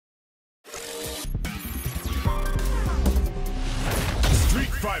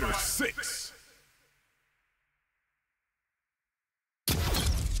Fighter 6.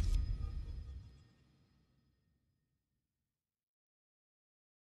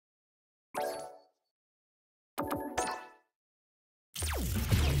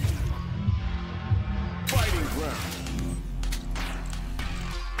 Fighting round.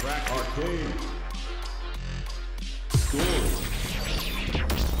 Rack arcade. Score.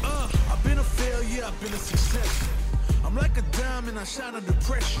 I've been a failure, I've been a success. I'm like a diamond, I shine under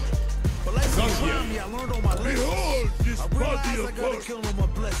pressure. But like some crime, yeah, I learned all my lessons. Behold this I body realize of I gotta work. kill all my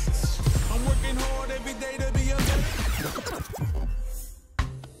blessings. I'm working hard every day to be a man.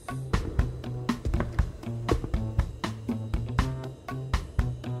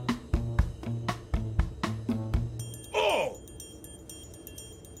 Oh!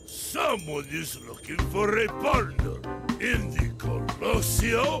 Someone is looking for a partner in the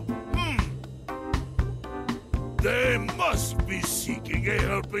Colosseo? They must be seeking a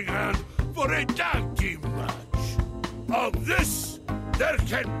helping hand for a tag team match. Of this, there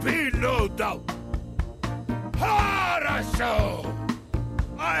can be no doubt. Haraso!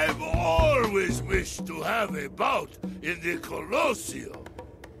 I've always wished to have a bout in the Colosseo.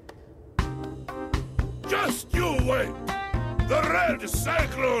 Just you wait. The Red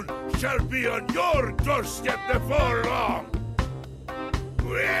Cyclone shall be on your doorstep before long.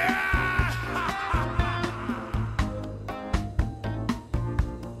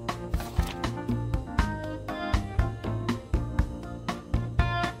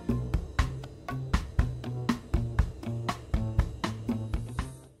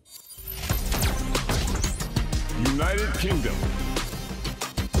 United Kingdom.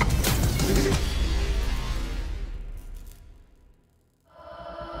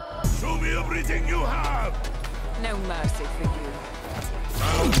 Show me everything you have! No mercy for you.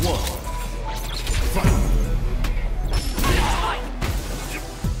 Round 1. Fight.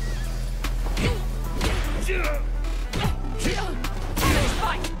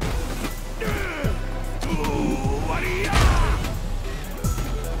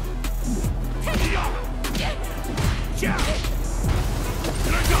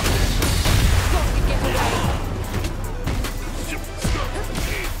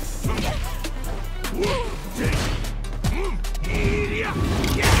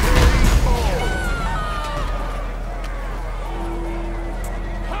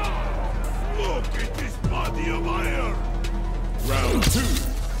 Look at this body of iron! Round 2.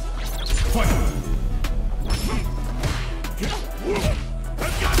 Fight.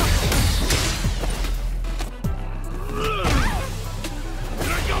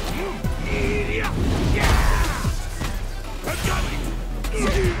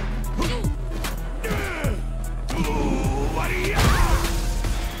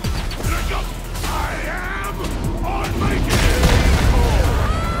 I am on my game!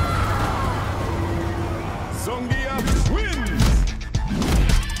 Zangief wins!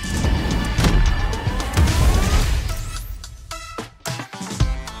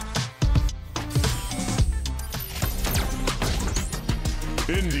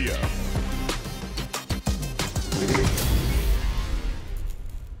 India.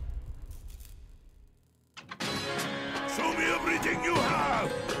 Show me everything you have!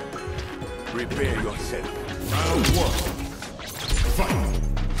 Prepare yourself. Round 1. Fight.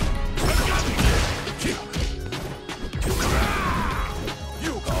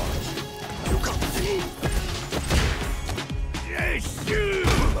 You guys, you come. Yes, you!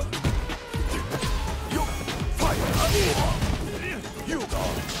 You fire. You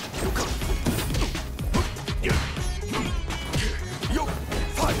guys, you come. You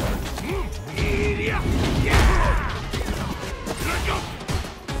fire.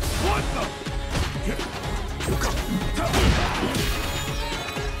 What the? You come.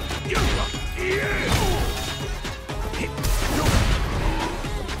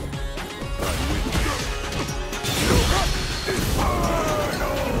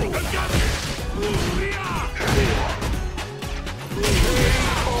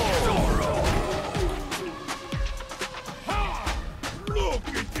 Look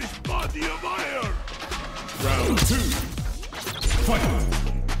at this body of iron! Round 2. Fight.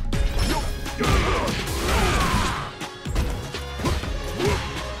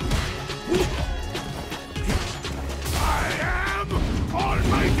 I am on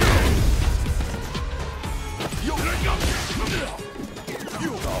my game! You guys,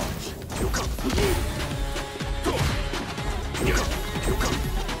 you come. Go. You come. You come.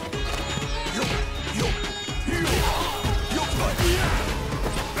 You fight.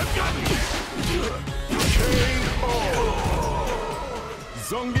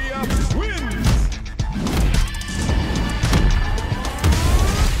 Zangief wins!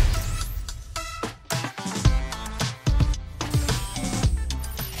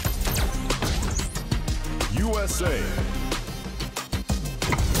 USA.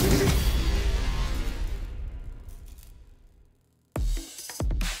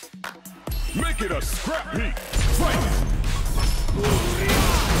 Make it a scrap heap. Fight!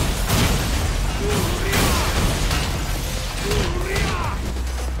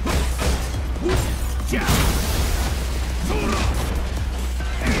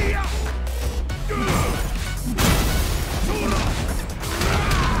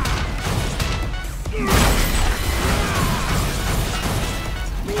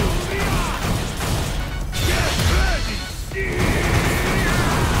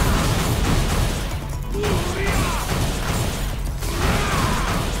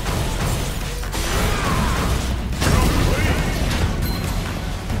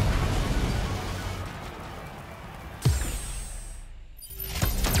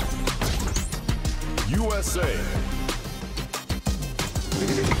 USA.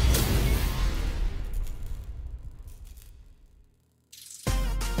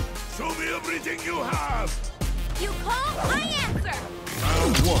 Show me everything you have! You call, I answer!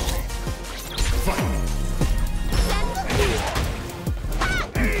 Round one. Fight!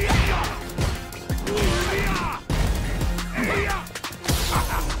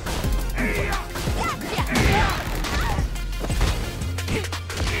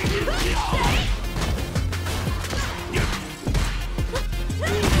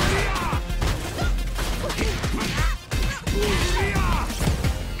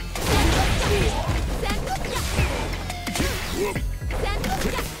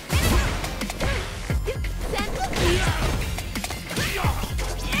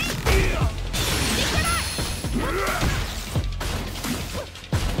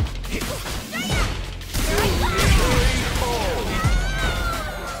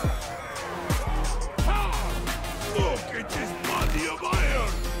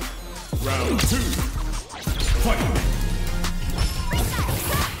 Round two. Fight!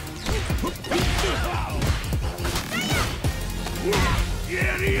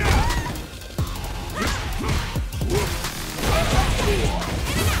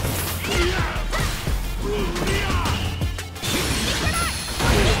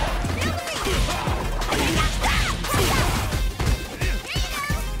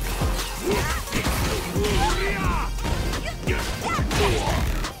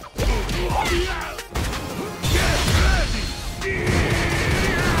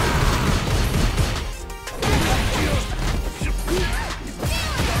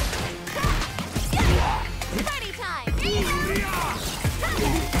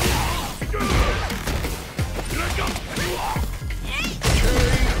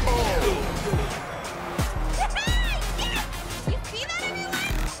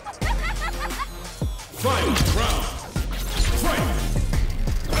 Final round. Fight!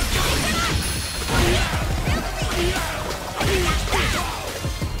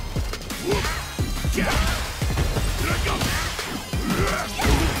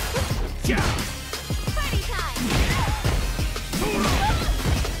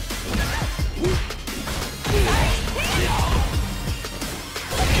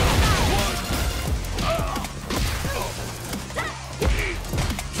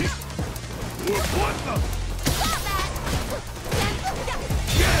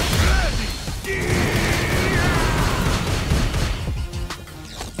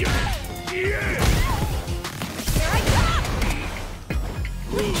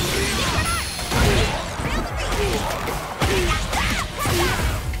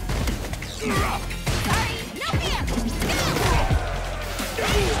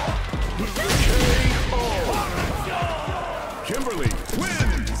 Kimberly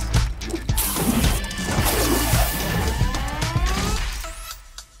wins!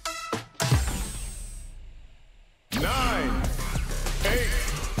 Nine, 8,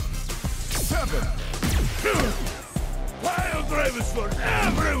 7. Wild drivers for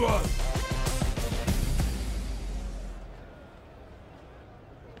everyone!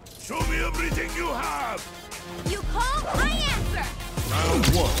 Show me everything you have! You call, I answer! Round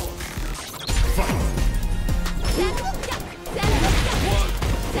one. Fight!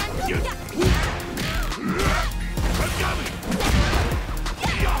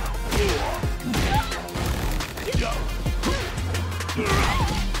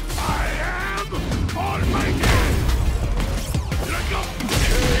 I am almighty! Let go!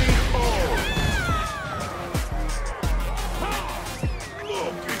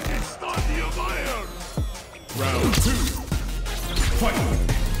 Look at this study of iron! Round two. Fight!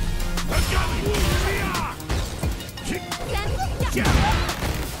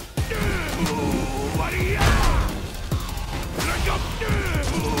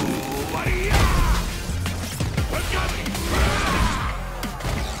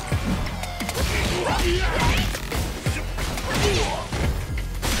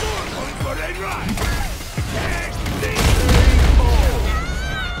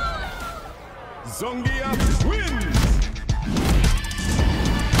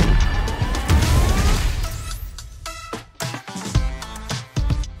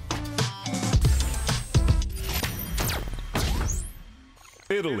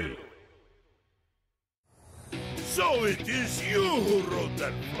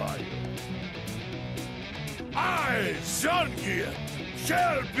 that flyer. I, Zangief,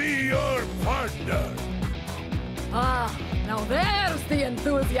 shall be your partner. Ah, now there's the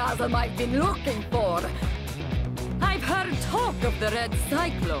enthusiasm I've been looking for. I've heard talk of the Red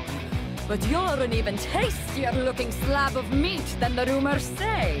Cyclone, but you're an even tastier-looking slab of meat than the rumors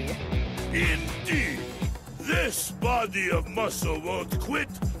say. Indeed. This body of muscle won't quit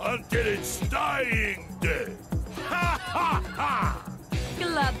until it's dying dead. Ha ha ha!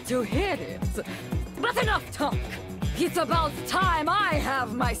 Glad to hear it. But enough talk. It's about time I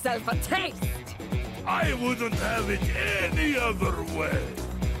have myself a taste. I wouldn't have it any other way.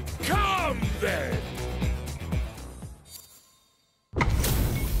 Come then!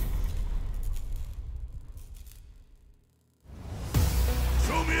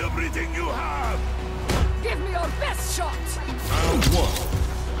 Show me everything you have! Give me your best shot. Round one.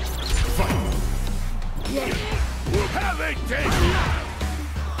 Fight. Yeah. Have a taste!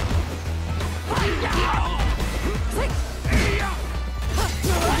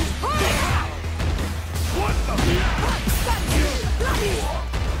 What the?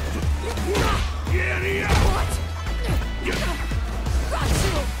 Get here! What?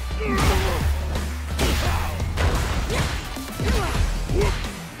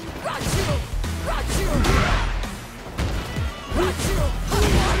 Got you! Got you! Got you!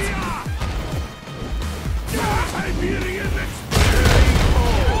 Got you! Siberian Express!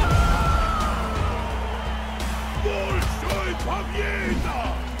 Bolshoi Pobjeda!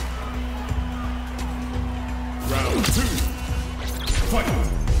 Round two. Fight.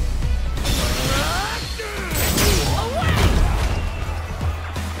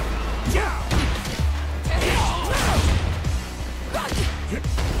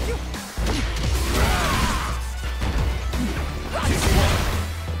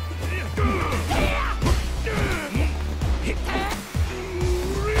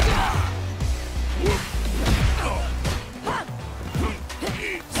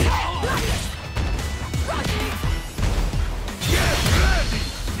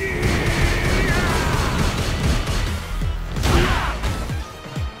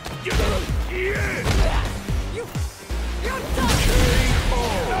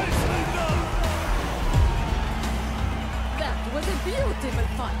 Beautiful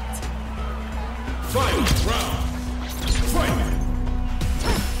fight. Final round. Fight.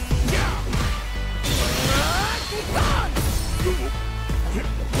 Be gone!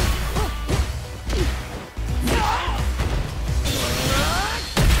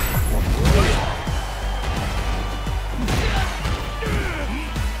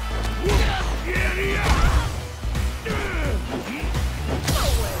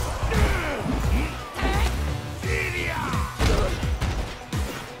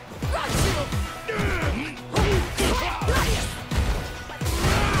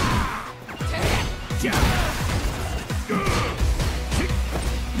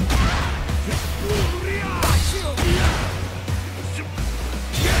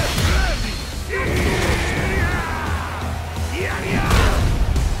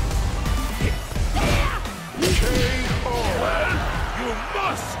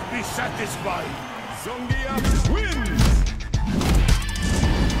 Satisfied. Zangief wins.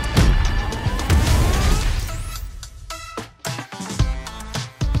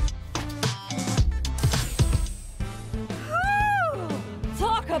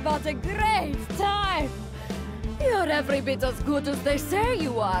 Talk about a great time! You're every bit as good as they say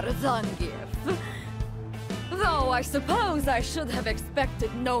you are, Zangief. Though I suppose I should have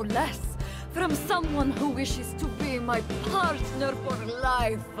expected no less from someone who wishes to be my partner for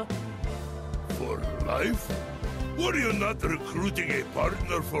life. For life? Were you not recruiting a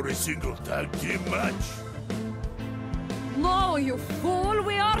partner for a single tag team match? No, you fool!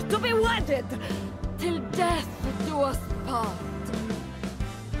 We are to be wedded! Till death do us part.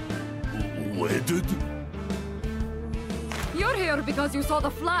 Wedded? You're here because you saw the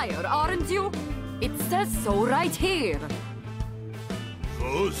flyer, aren't you? It says so right here.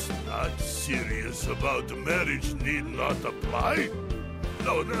 Those not serious about marriage need not apply?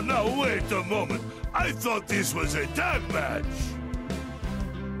 No, wait a moment. I thought this was a tag match.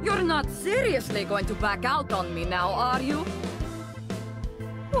 You're not seriously going to back out on me now, are you?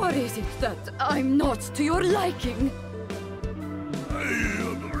 Or is it that I'm not to your liking?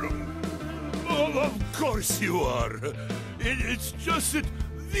 Of course you are. It's just that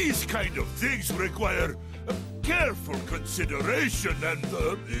these kind of things require careful consideration and...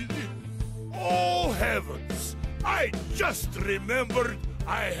 oh, heavens! I just remembered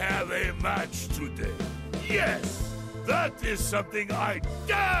I have a match today. Yes, that is something I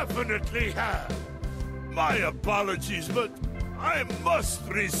definitely have. My apologies, but I must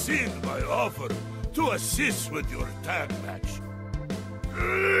rescind my offer to assist with your tag match.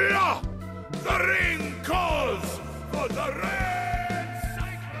 Yeah! The ring calls for the Red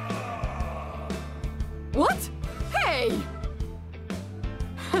Cyclone! What? Hey!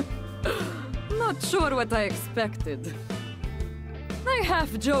 Not sure what I expected. I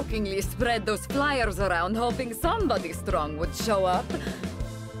half-jokingly spread those flyers around hoping somebody strong would show up.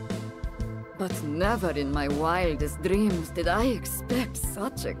 But never in my wildest dreams did I expect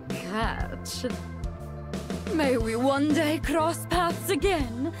such a catch. May we one day cross paths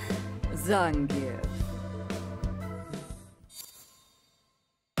again, Zangief.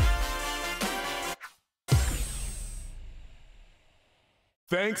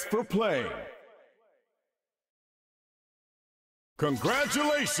 Thanks for playing.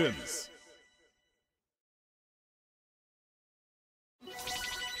 Congratulations!